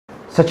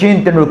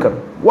Sachin Tendulkar,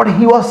 what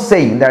he was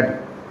saying,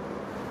 that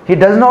he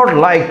does not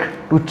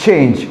like to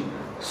change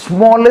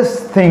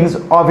smallest things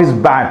of his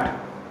bat,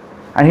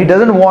 and he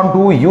doesn't want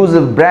to use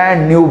a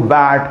brand new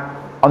bat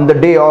on the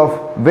day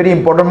of very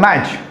important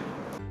match.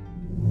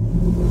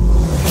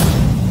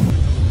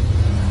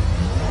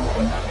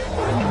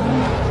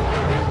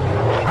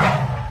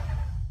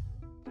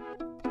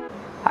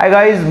 Hi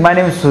guys, my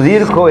name is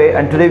Sudhir Khoe,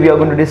 and today we are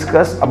going to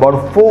discuss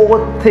about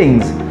 4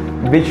 things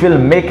which will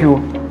make you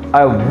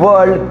a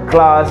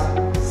world-class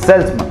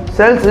salesman.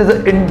 Sales is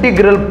an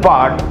integral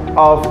part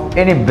of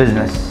any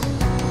business.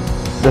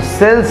 The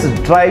sales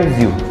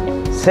drives you,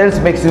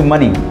 sales makes you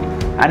money,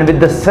 and with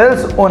the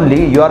sales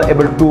only you are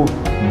able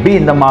to be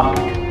in the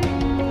market.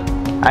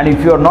 And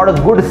if you are not a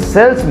good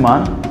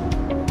salesman,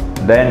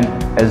 then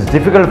it's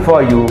difficult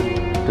for you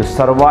to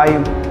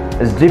survive,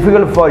 it's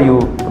difficult for you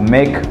to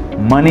make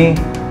money,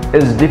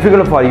 it's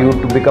difficult for you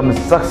to become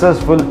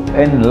successful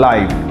in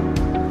life.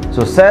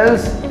 So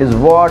sales is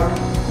what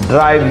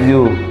drives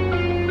you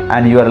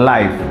and your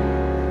life,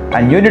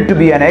 and you need to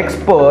be an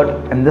expert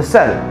in the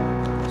sell.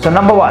 So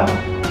number 1,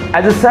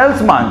 as a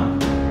salesman,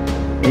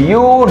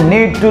 you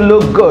need to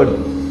look good.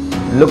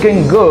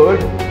 Looking good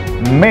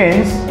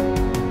means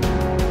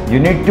you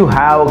need to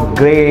have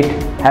great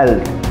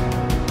health.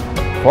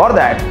 For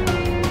that,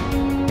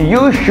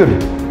 you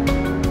should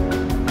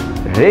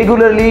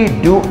regularly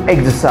do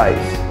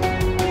exercise.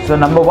 So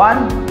number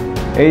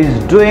 1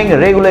 is doing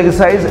regular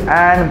exercise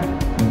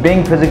and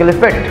being physically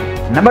fit.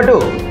 Number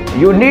 2,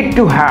 you need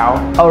to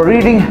have a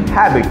reading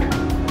habit.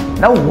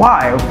 Now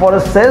why for a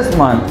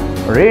salesman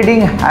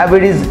reading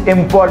habit is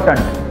important?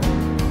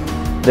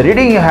 The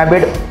reading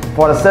habit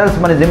for a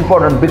salesman is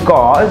important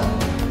because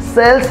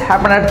sales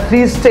happen at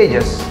 3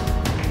 stages.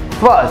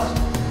 First,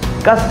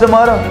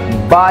 customer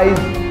buys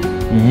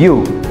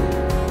you.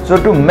 So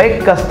to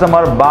make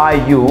customer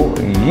buy you,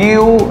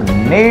 you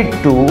need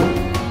to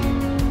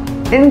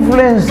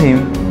influence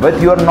him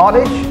with your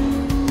knowledge,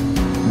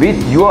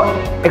 with your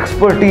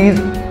expertise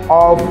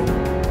of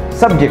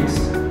subjects.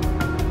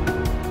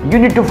 You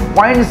need to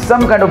find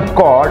some kind of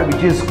chord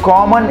which is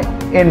common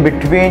in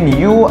between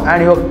you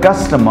and your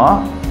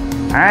customer,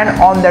 and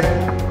on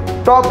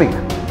that topic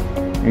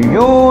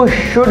you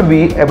should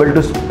be able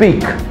to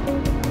speak.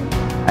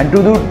 And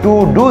to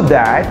do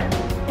that,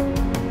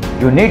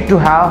 you need to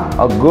have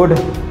a good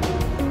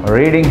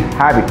reading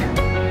habit.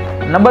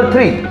 Number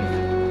 3,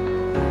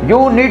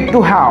 you need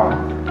to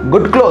have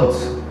good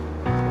clothes,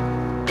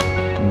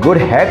 good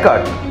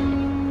haircut,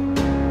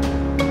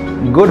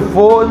 good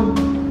phone,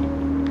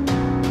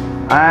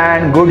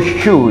 and good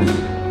shoes,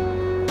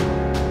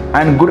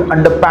 and good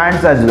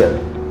underpants as well.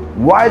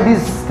 Why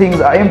these things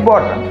are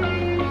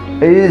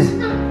important is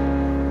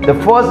the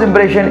first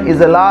impression is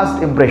the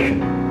last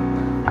impression,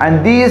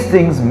 and these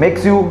things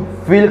makes you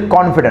feel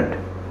confident.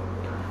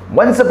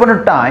 Once upon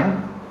a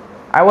time,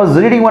 I was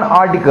reading one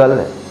article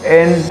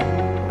in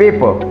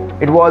paper.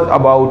 It was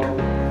about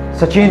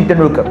Sachin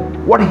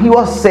Tendulkar. What he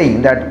was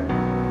saying, that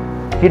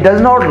he does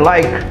not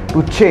like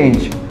to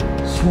change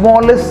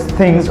smallest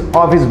things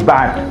of his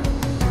bat,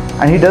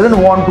 and he doesn't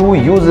want to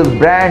use a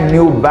brand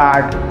new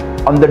bat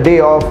on the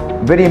day of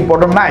very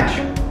important match.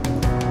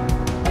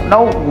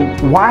 Now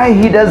why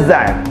he does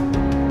that?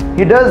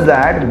 He does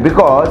that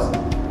because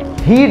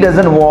he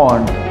doesn't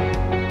want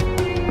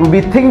to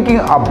be thinking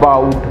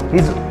about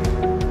his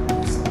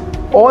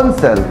own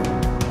self,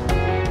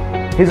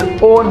 his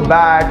own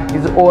bat,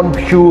 his own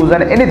shoes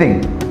and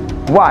anything.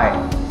 Why?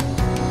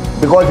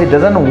 Because he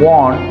doesn't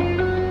want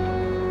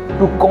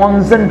to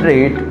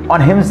concentrate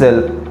on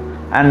himself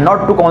and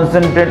not to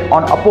concentrate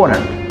on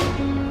opponent.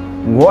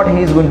 What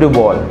he is going to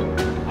ball,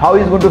 how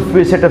he is going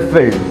to set a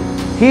field.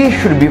 He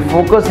should be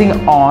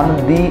focusing on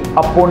the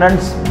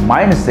opponent's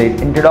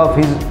mindset instead of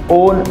his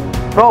own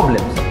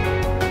problems.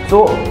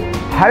 So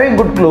having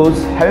good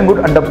clothes, having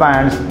good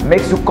underpants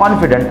makes you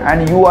confident,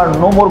 and you are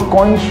no more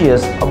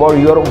conscious about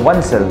your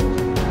oneself.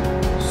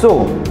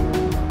 So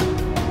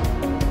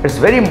it's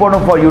very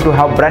important for you to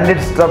have branded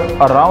stuff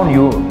around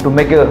you to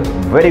make a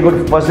very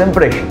good first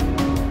impression.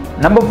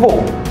 Number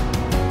 4,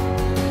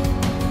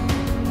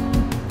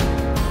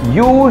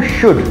 you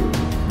should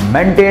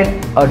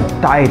maintain a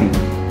diary.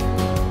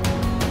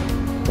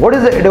 What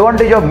is the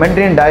advantage of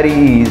maintaining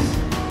diary is,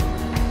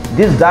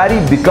 this diary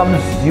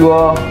becomes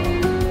your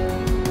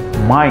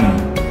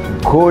mind,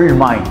 gold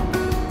mine.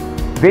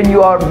 When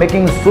you are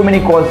making so many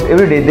calls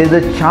every day, there is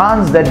a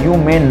chance that you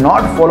may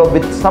not follow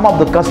with some of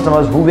the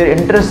customers who were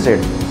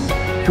interested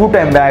few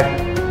time back,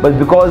 but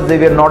because they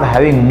were not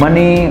having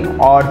money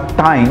or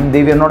time,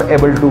 they were not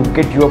able to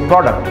get your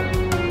product.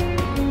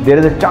 There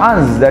is a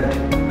chance that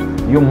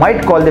you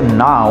might call them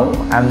now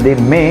and they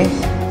may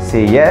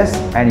say yes,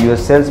 and your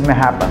sales may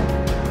happen.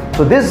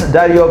 So this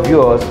diary of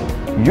yours,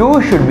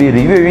 you should be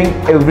reviewing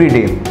every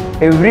day.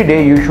 Every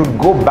day you should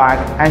go back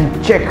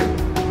and check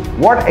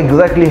what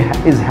exactly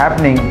is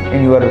happening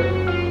in your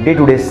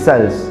day-to-day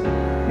sales.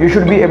 You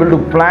should be able to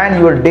plan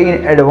your day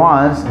in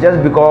advance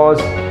just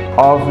because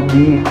of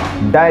the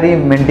diary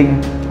maintaining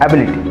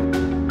ability.